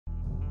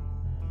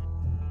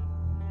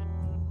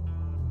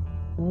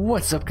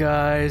What's up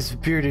guys,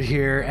 Bearded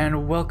here,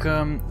 and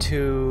welcome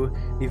to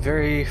the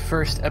very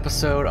first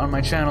episode on my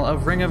channel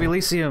of Ring of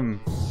Elysium.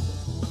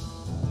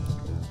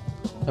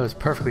 That was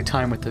perfectly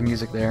timed with the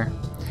music there.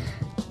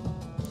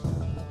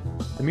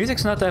 The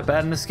music's not that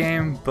bad in this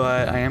game,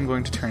 but I am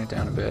going to turn it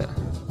down a bit.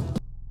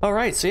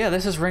 Alright, so yeah,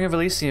 this is Ring of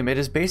Elysium. It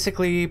is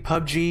basically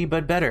PUBG,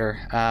 but better.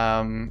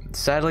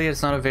 Sadly,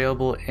 it's not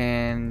available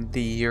in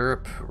the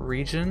Europe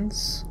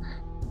regions.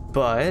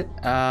 But,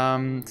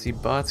 let's see,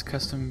 bots,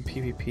 custom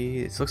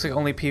PvP. It looks like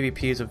only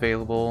PvP is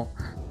available.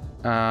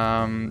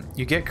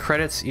 You get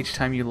credits each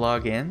time you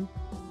log in,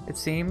 it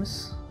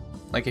seems.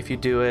 Like if you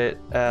do it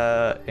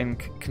in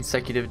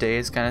consecutive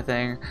days kind of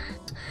thing.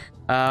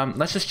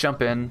 Let's just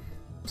jump in,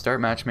 start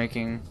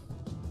matchmaking.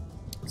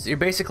 So you're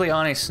basically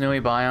on a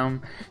snowy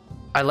biome.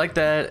 I like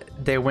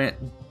that they went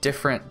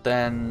different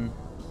than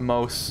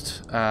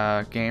most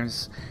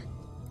games.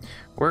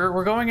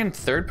 We're going in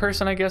third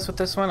person, I guess, with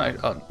this one.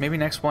 Maybe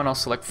next one I'll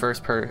select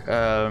first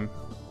person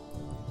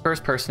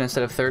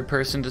instead of third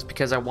person, just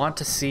because I want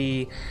to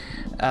see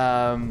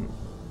how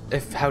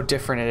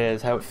different it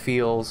is, how it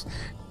feels.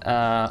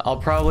 I'll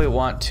probably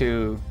want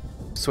to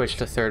switch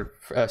to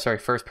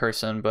first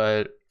person,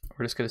 but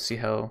we're just gonna see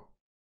how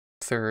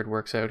third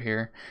works out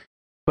here.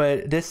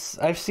 But this,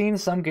 I've seen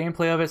some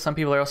gameplay of it. Some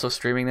people are also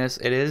streaming this.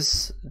 It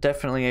is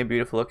definitely a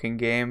beautiful looking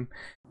game.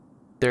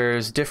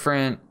 There's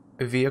different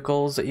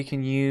vehicles that you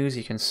can use.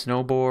 You can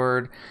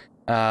snowboard.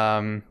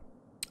 I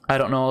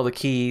don't know all the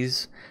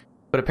keys,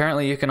 but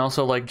apparently you can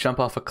also like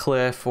jump off a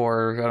cliff,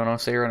 or I don't know,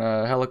 say you're in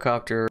a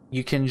helicopter,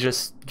 you can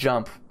just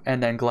jump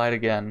and then glide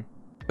again.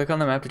 Click on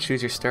the map to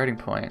choose your starting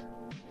point,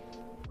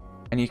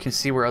 and you can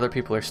see where other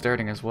people are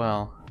starting as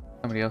well.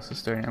 Somebody else is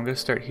starting. I'm gonna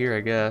start here,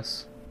 I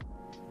guess.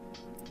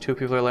 Two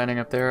people are landing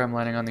up there. I'm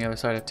landing on the other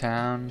side of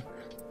town.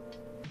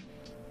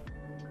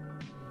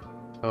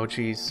 Oh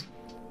geez.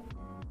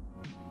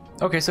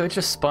 Okay, so it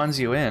just spawns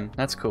you in.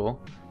 That's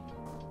cool.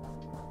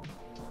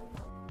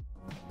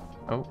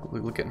 Oh,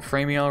 we're getting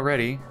framey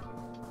already.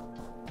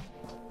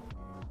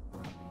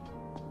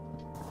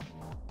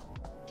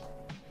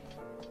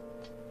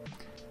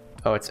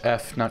 Oh, it's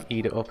F, not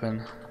E to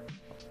open.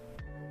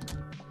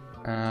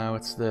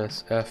 What's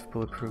this? F,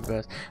 bulletproof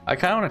vest. I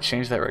kind of want to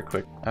change that right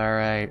quick.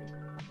 Alright.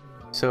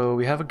 So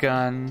we have a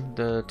gun,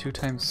 the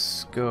 2x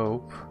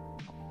scope.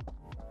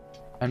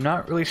 I'm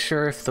not really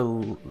sure if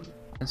the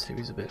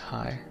sensitivity is a bit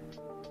high.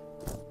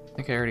 I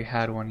think I already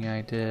had one. Yeah,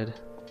 I did.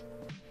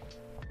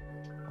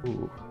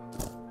 Ooh.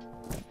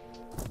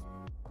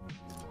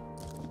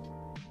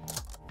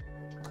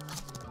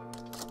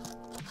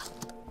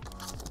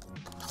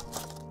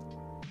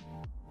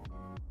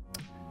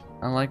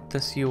 I like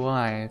this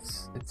UI.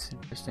 It's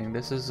interesting.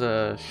 This is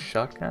a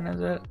shotgun, is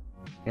it?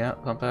 Yeah,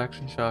 pump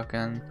action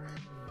shotgun.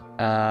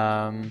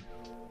 It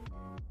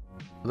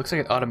looks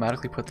like it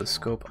automatically put the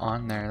scope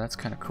on there. That's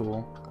kind of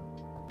cool.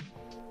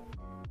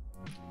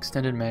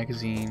 Extended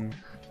magazine.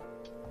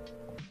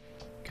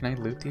 Can I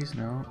loot these?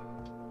 No.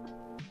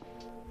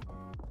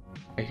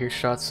 I hear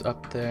shots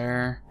up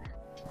there.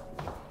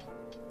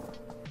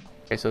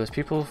 Okay, so there's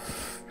people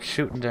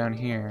shooting down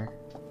here.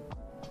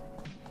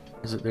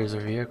 There's a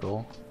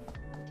vehicle.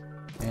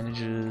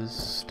 Bandages,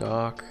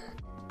 stock.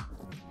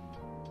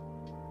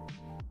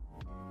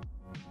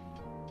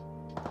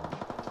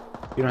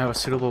 You don't have a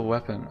suitable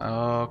weapon.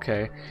 Oh,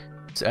 okay.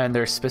 And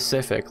they're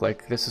specific,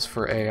 like this is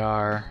for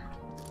AR.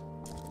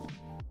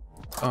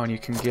 Oh, and you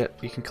can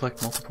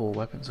collect multiple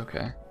weapons,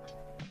 okay.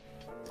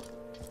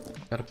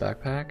 Is that a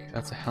backpack?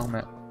 That's a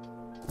helmet.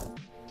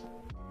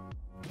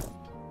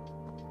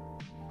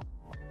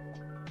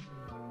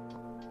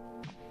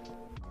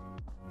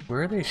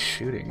 Where are they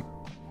shooting?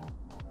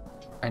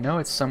 I know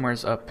it's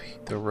somewhere's up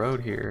the road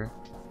here.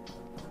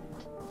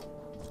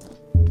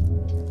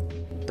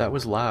 That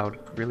was loud,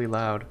 really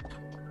loud.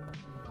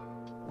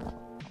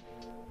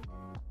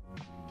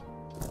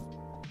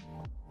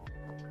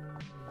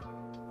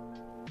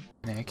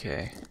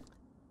 Okay.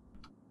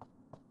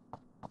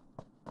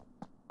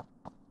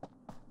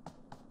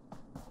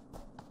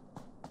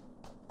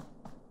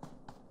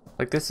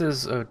 Like this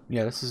is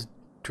yeah, this is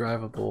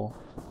drivable.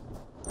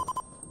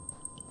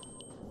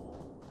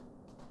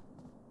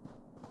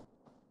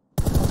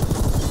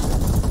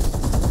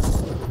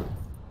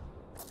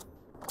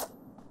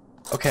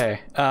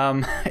 Okay,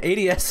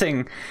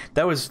 ADSing,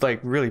 that was like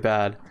really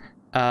bad.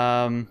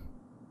 That's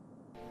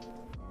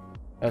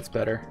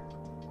better.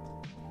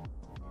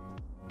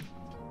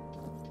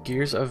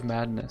 Gears of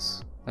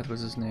Madness, that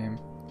was his name.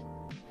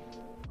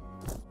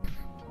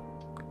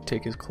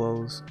 Take his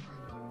clothes.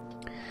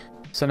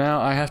 So now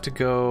I have to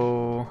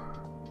go...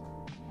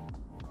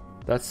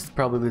 That's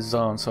probably the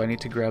zone, so I need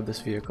to grab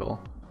this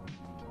vehicle.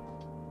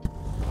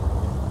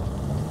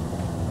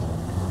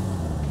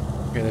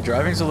 Okay, the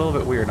driving's a little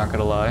bit weird, not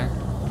gonna lie.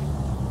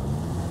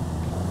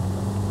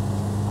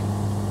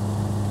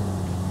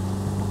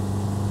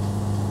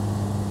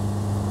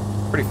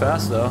 Pretty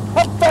fast though.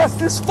 I'm fast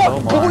as fuck,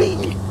 oh my.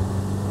 boy!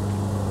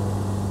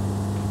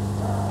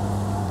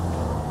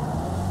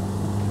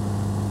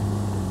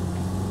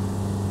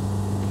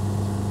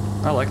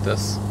 I like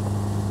this.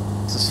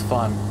 This is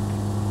fun.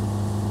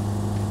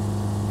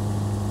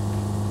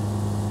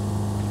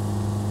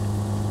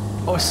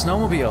 Oh, a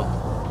snowmobile!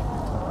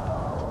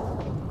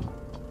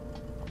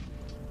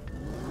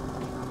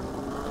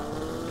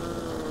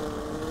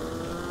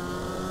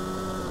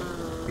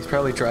 These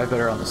probably drive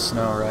better on the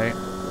snow, right?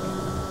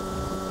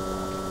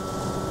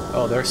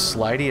 Oh, they're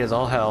slidey as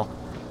all hell.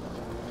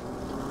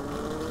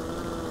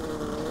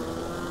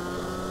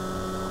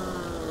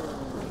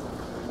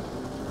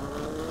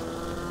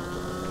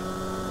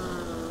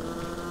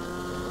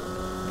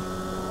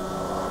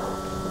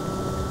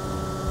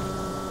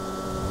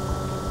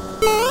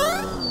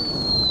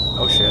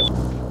 Oh shit.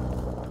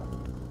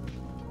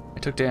 I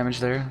took damage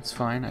there, that's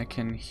fine. I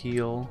can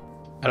heal.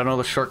 I don't know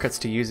the shortcuts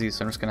to use these,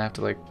 so I'm just gonna have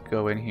to like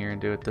go in here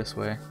and do it this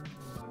way.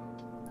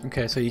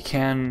 Okay, so you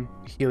can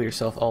heal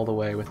yourself all the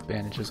way with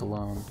bandages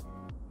alone.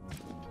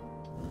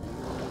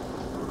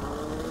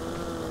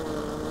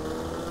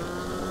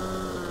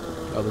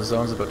 Oh, the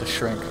zone's about to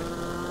shrink.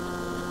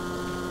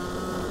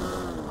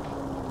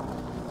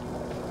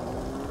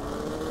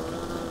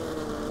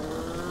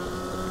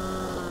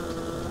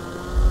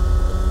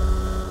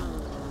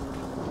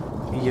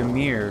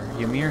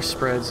 Ymir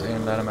spreads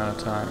in that amount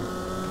of time.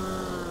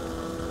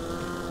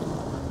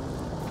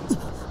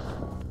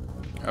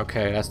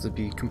 Okay, it has to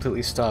be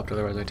completely stopped,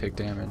 otherwise I take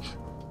damage.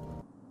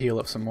 Heal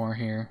up some more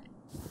here.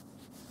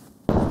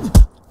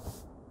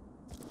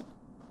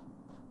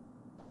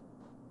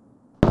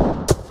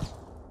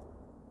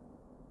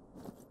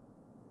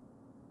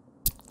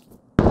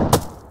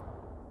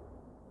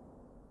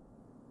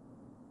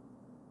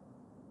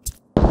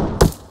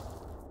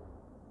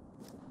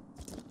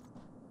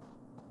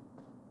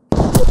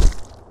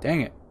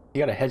 Dang it, he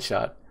got a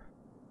headshot.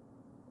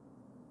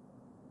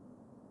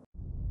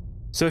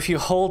 So if you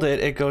hold it,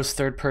 it goes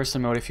third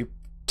person mode. If you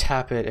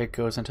tap it, it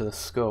goes into the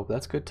scope.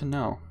 That's good to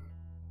know.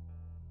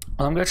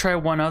 Well, I'm gonna try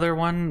one other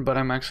one, but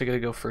I'm actually gonna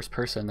go first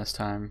person this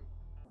time.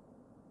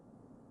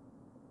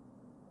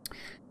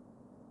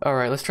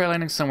 Alright, let's try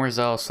landing somewhere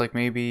else, like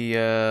maybe,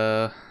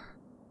 I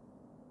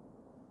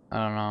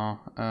don't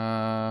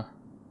know,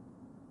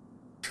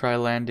 try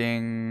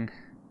landing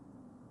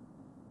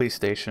police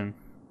station.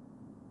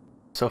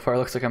 So far, it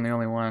looks like I'm the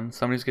only one.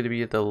 Somebody's gonna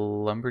be at the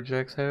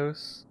lumberjack's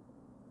house.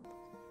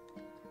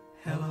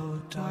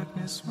 Hello,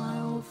 darkness, my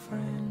old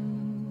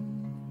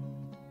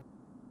friend.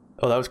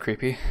 Oh, that was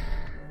creepy.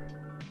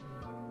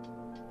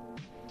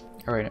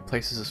 Alright, it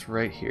places us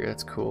right here.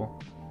 That's cool.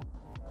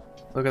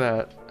 Look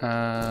at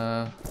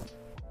that.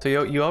 So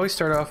you always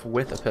start off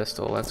with a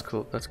pistol. That's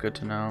cool. That's good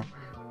to know.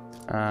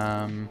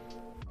 I'm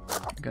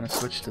gonna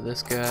switch to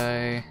this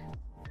guy.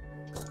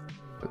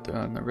 Put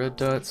down the red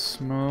dot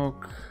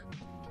smoke.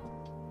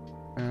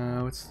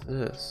 What's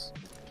this?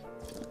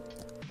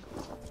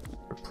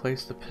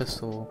 Replace the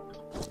pistol.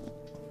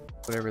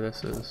 Whatever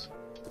this is.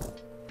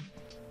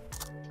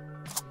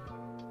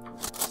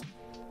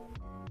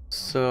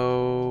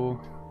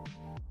 So...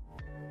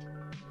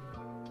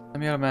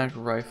 semi-automatic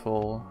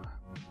rifle.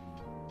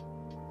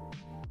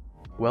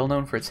 Well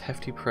known for its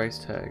hefty price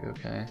tag,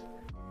 okay.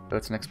 So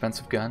it's an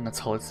expensive gun,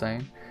 that's all it's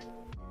saying.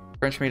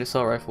 French-made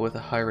assault rifle with a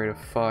high rate of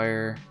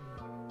fire.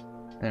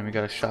 And we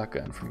got a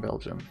shotgun from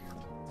Belgium.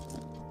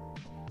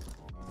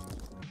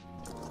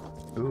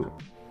 Ooh.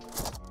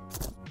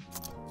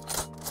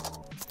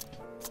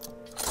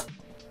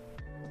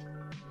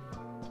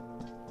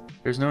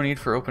 There's no need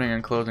for opening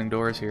and closing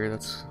doors here,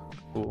 that's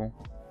cool.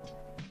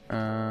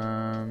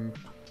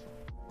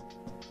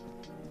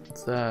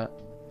 What's that?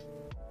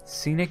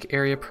 Scenic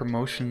area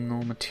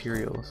promotional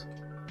materials.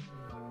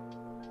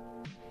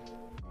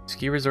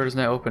 Ski resort is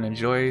now open.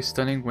 Enjoy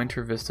stunning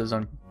winter vistas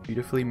on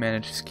beautifully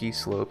managed ski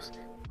slopes.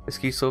 The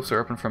ski slopes are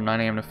open from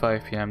 9 AM to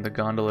 5 PM. The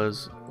gondola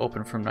is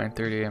open from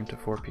 9:30 AM to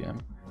 4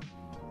 PM.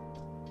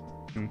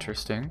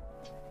 Interesting.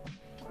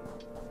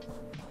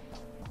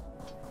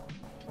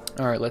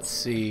 Alright, let's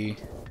see.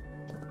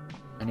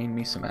 I need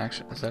me some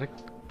action. Is that a... I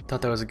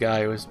thought that was a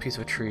guy. It was a piece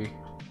of a tree.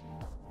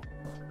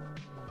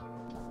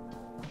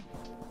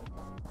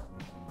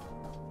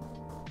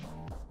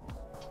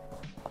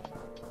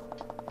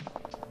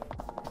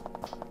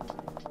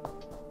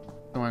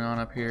 What's going on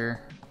up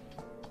here?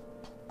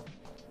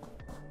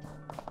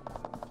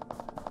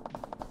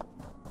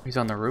 He's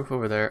on the roof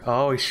over there.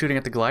 Oh, he's shooting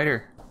at the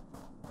glider.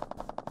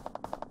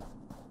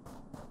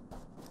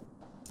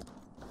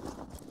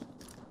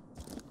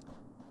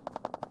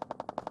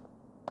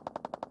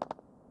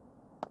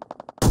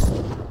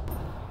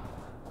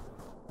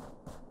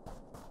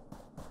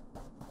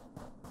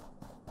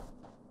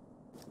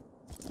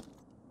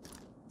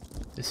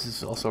 This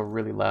is also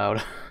really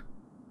loud.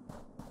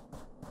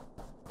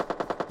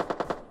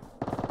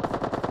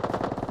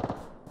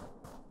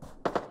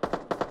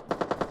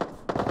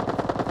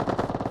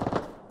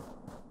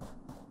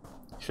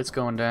 Shit's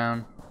going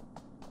down.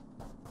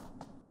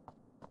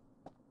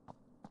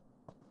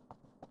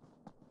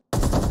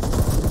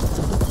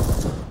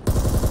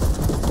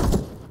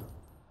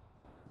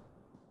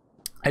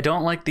 I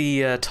don't like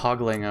the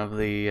toggling of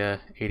the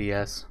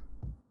ADS.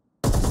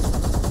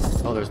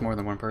 Oh, there's more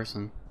than one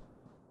person.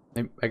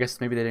 I guess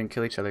maybe they didn't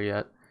kill each other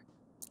yet.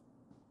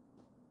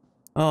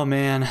 Oh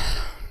man.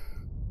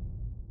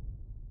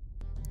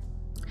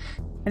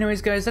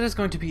 Anyways, guys, that is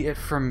going to be it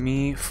from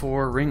me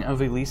for Ring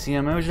of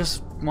Elysium. I was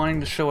just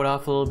wanting to show it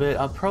off a little bit.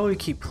 I'll probably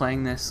keep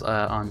playing this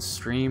on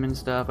stream and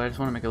stuff. I just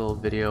want to make a little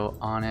video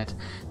on it.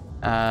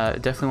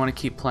 Definitely want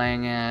to keep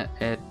playing it.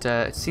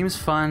 It seems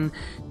fun.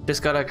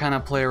 Just gotta kind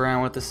of play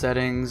around with the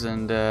settings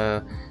and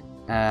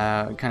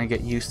kind of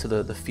get used to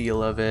the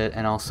feel of it,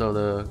 and also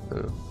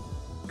the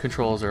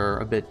controls are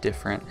a bit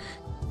different.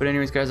 But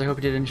anyways, guys, I hope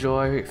you did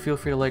enjoy. Feel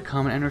free to like,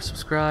 comment, and or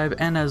subscribe.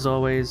 And as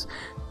always,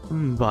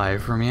 bye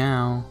for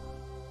meow.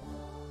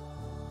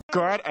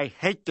 God, I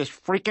hate this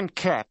freaking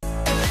cat.